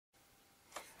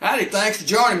Howdy, thanks for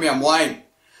joining me. I'm Wayne.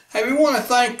 Hey, we want to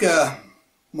thank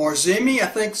Moreximi, I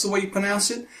think is the way you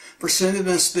pronounce it, for sending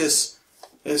us this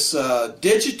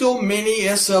digital mini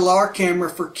SLR camera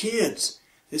for kids.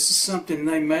 This is something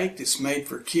they make that's made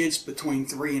for kids between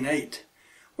 3 and 8.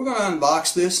 We're going to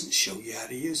unbox this and show you how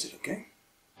to use it, okay?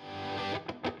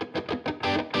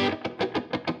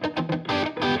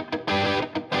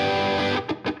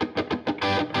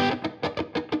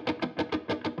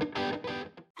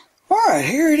 Alright,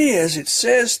 here it is. It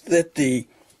says that the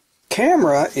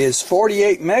camera is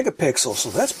 48 megapixels, so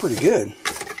that's pretty good.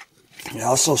 It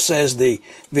also says the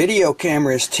video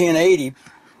camera is 1080,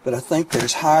 but I think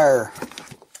there's higher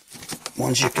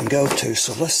ones you can go to,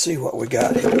 so let's see what we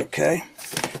got here, okay?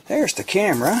 There's the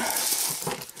camera.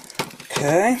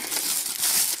 Okay.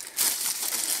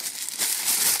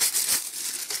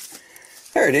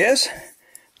 There it is.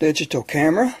 Digital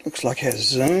camera. Looks like it has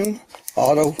zoom,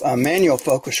 auto, manual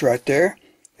focus right there.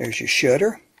 There's your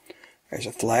shutter. There's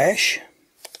a flash.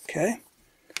 Okay.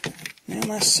 Now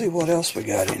let's see what else we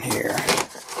got in here.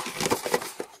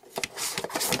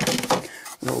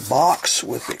 Little box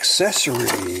with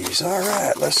accessories.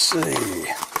 Alright, let's see.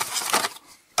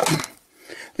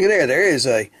 Look at there. There is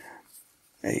a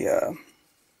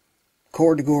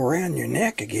cord to go around your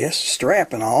neck, I guess.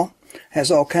 Strap and all.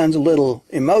 Has all kinds of little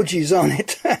emojis on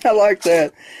it. I like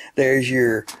that. There's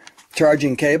your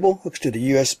charging cable. Hooks to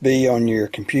the USB on your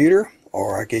computer.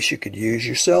 Or I guess you could use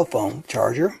your cell phone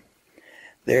charger.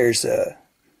 There's a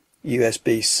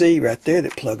USB-C right there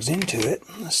that plugs into it.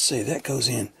 Let's see, that goes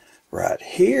in right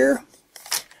here.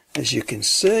 As you can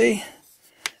see,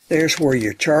 there's where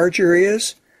your charger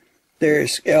is.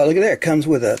 There's, oh, look at there, it comes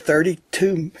with a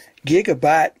 32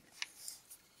 gigabyte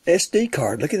SD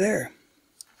card. Look at there.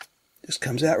 Just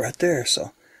comes out right there,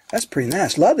 so that's pretty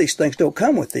nice. A lot of these things don't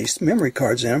come with these memory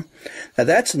cards in them. Now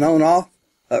that's an on-off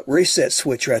reset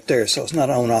switch right there, so it's not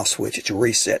an on-off switch, it's a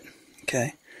reset.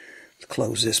 Okay, let's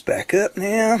close this back up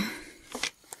now.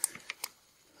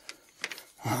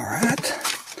 Alright,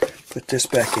 put this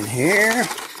back in here.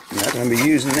 I'm not going to be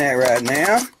using that right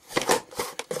now.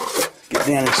 Get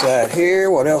down inside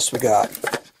here. What else we got?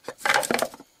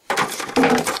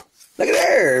 Look at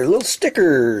there, little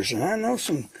stickers. I know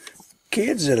some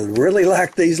kids that really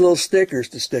like these little stickers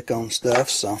to stick on stuff.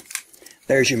 So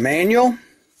there's your manual.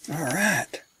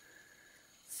 Alright.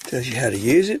 Tells you how to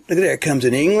use it. Look at there, it comes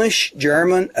in English,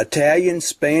 German, Italian,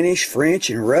 Spanish, French,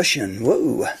 and Russian.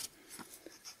 Whoa.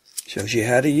 Shows you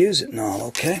how to use it and all,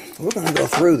 okay? We're going to go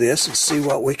through this and see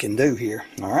what we can do here.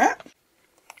 Alright?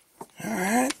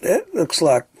 Alright, that looks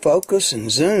like focus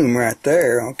and zoom right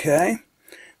there, okay?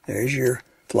 There's your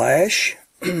flash.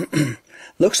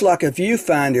 Looks like a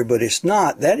viewfinder, but it's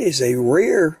not. That is a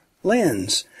rear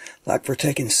lens, like for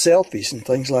taking selfies and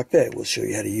things like that. We'll show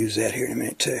you how to use that here in a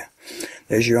minute too.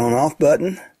 There's your on-off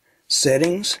button,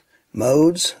 settings,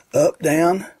 modes, up,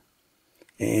 down,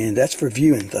 and that's for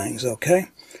viewing things, okay?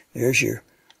 There's your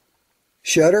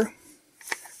shutter.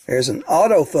 There's an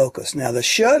autofocus. Now the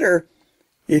shutter,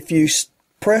 if you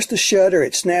press the shutter,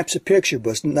 it snaps a picture,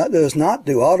 but it does not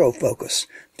do autofocus.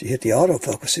 If you hit the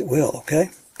autofocus, it will, okay?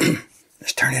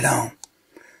 Let's turn it on.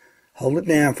 Hold it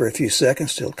down for a few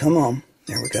seconds till it come on.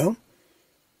 There we go.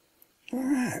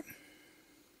 Alright.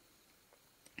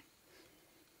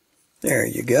 There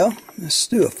you go. Let's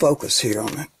do a focus here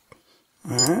on it.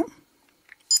 Alright.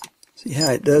 See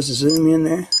how it does the zoom in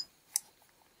there?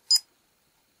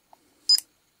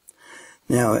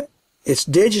 Now, it's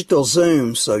digital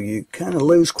zoom, so you kind of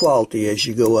lose quality as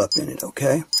you go up in it,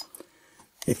 okay?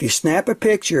 If you snap a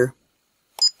picture,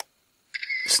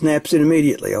 it snaps it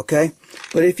immediately, okay?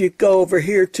 But if you go over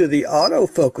here to the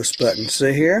autofocus button,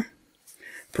 see here?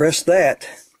 Press that.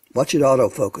 Watch it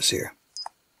autofocus here.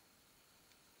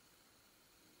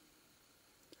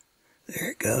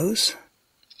 There it goes.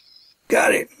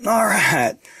 Got it. All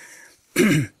right.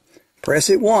 Press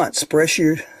it once. Press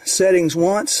your settings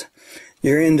once.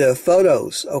 You're into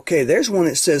photos. Okay, there's one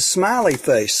that says smiley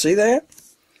face. See that?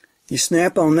 You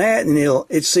snap on that and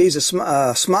it sees a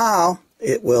smile.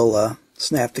 It will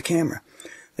snap the camera.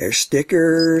 There's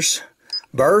stickers,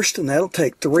 burst, and that'll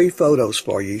take 3 photos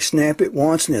for you. You snap it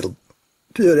once and it'll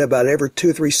do it about every 2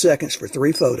 or 3 seconds for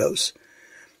 3 photos.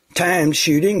 Timed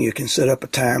shooting, you can set up a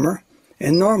timer.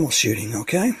 And normal shooting,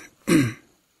 okay?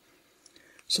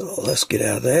 So let's get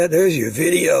out of that. There's your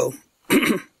video.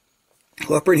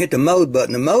 Go up here and hit the mode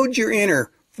button. The mode's your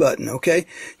enter button, okay?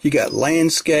 You got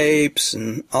landscapes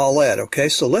and all that, okay?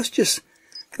 So let's just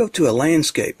go to a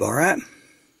landscape, alright?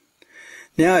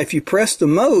 Now if you press the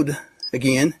mode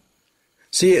again,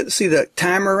 see the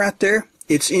timer right there?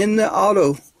 It's in the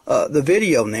the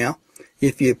video now.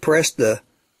 If you press the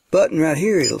button right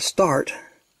here, it'll start.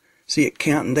 See it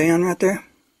counting down right there?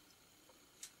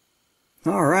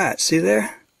 Alright, see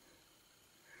there?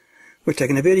 We're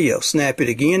taking a video. Snap it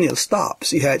again, it'll stop.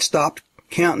 See how it stopped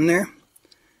counting there?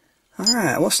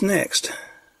 Alright, what's next?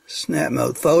 Snap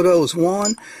mode. Photos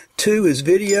 1. 2 is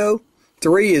video.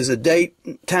 3 is a date,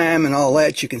 time, and all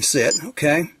that you can set,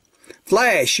 okay?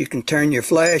 Flash, you can turn your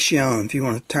flash on if you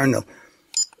want to turn the...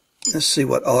 Let's see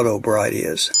what auto bright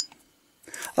is.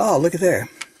 Oh, look at there.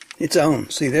 It's on.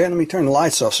 See there? Let me turn the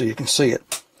lights off so you can see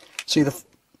it. See the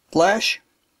flash?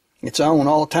 It's on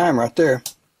all the time right there.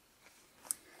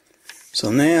 So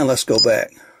now let's go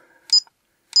back.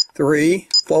 3,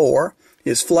 4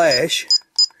 is flash.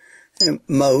 And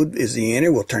mode is the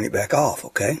enter. We'll turn it back off,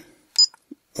 okay?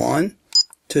 1,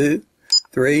 2,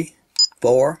 3,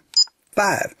 4,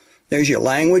 5. There's your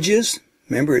languages.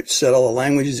 Remember, it set all the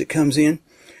languages it comes in.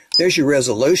 There's your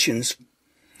resolutions.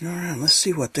 All right, let's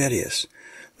see what that is.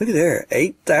 Look at there,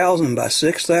 8,000 by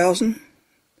 6,000.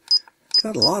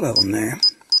 Got a lot of them there.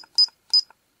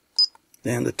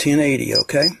 Down to 1080,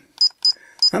 okay?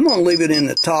 I'm going to leave it in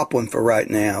the top one for right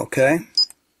now, okay?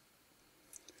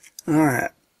 All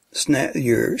right, snap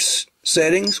your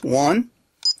settings. 1,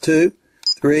 2,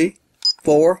 3,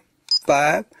 4,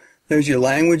 5. There's your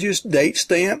languages, date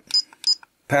stamp,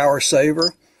 power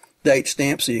saver, date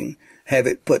stamp, so you can have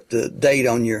it put the date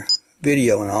on your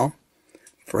video and all.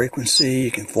 Frequency,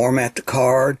 you can format the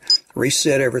card,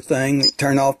 reset everything,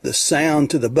 turn off the sound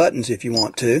to the buttons if you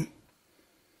want to.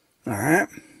 Alright.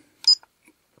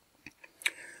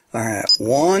 Alright,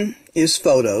 1 is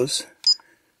photos,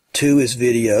 2 is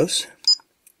videos,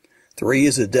 3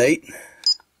 is a date,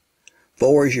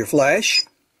 4 is your flash,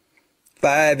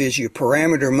 5 is your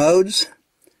parameter modes,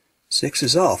 6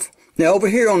 is off. Now over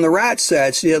here on the right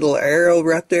side, see that little arrow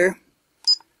right there?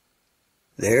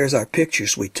 There's our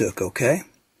pictures we took, okay?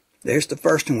 There's the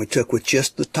first one we took with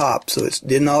just the top, so it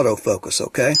didn't autofocus,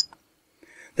 okay?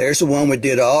 There's the one we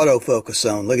did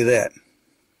autofocus on. Look at that.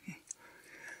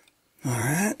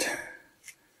 Alright.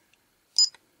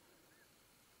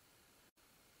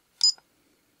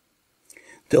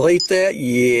 Delete that,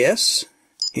 yes.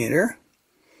 Enter.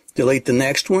 Delete the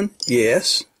next one,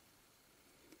 yes.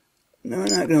 No,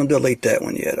 we're not going to delete that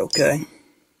one yet, okay?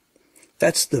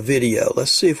 That's the video.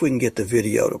 Let's see if we can get the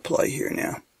video to play here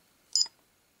now.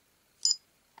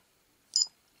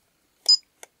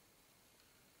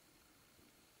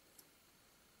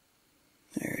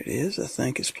 There it is. I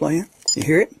think it's playing. You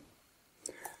hear it?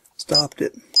 Stopped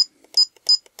it.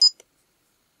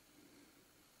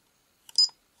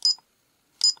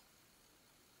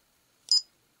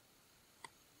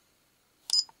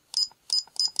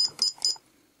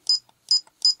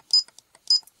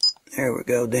 There we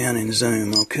go, down in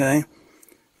zoom, okay?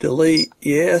 Delete,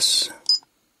 yes.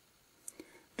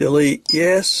 Delete,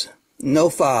 yes. No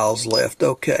files left,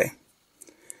 okay.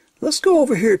 Let's go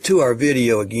over here to our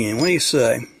video again. What do you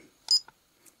say?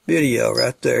 Video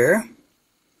right there.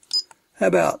 How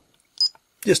about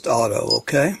just auto,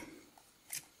 okay?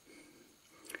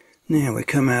 Now we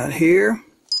come out here.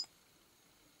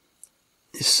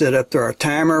 It's set up to our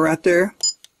timer right there.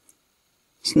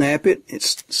 Snap it.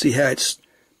 See how it's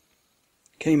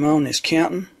came on, it's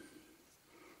counting.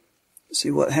 See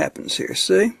what happens here,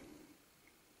 see?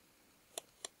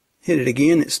 Hit it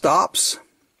again, it stops.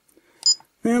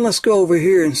 Now let's go over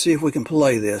here and see if we can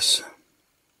play this.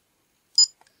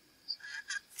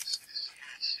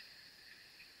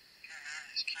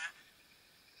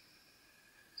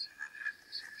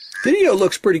 Video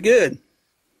looks pretty good.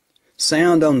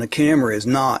 Sound on the camera is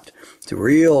not. It's a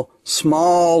real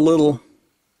small little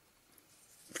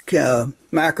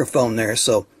microphone there,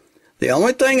 so the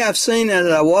only thing I've seen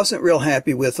that I wasn't real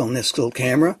happy with on this little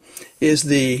camera is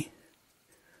the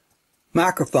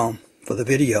microphone for the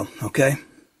video, okay?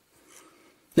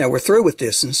 Now we're through with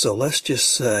this, and so let's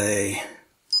just say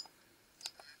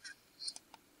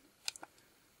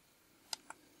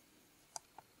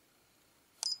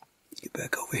get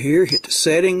back over here, hit the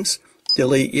settings,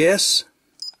 delete yes,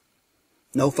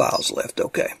 no files left,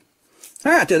 okay.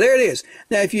 Alright, so there it is.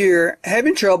 Now if you're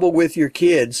having trouble with your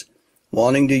kids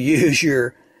wanting to use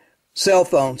your cell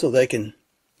phone so they can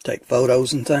take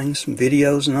photos and things, and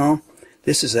videos and all,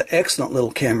 this is an excellent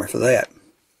little camera for that.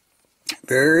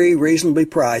 Very reasonably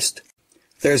priced.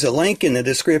 There's a link in the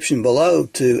description below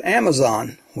to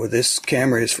Amazon where this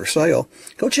camera is for sale.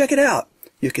 Go check it out.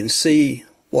 You can see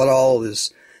what all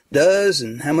this does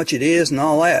and how much it is and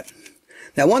all that.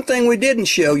 Now one thing we didn't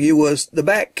show you was the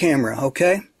back camera,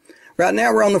 okay? Right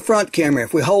now we're on the front camera.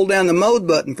 If we hold down the mode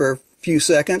button for a few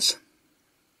seconds,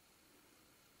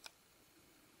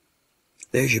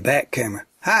 there's your back camera.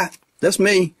 Hi, That's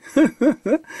me.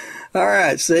 All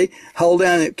right, see? Hold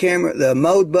down the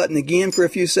mode button again for a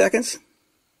few seconds.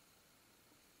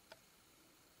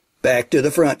 Back to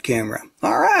the front camera.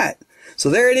 All right. So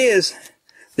there it is.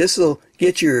 This will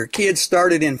get your kids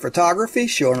started in photography,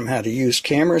 showing them how to use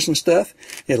cameras and stuff.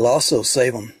 It'll also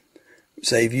save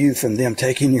you from them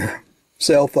taking your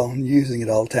cell phone and using it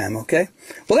all the time, okay?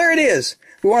 Well, there it is.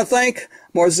 We want to thank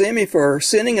Moreximi for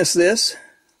sending us this.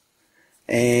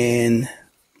 And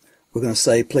we're going to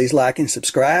say please like and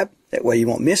subscribe. That way you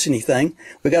won't miss anything.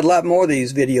 We got a lot more of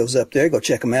these videos up there. Go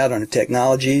check them out on the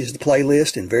technologies, the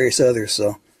playlist, and various others.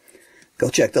 So go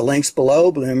check the links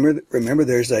below. But remember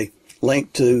there's a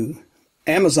link to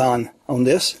Amazon on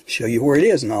this. Show you where it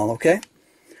is and all, okay?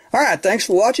 All right, thanks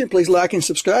for watching. Please like and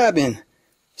subscribe, and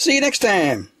see you next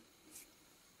time.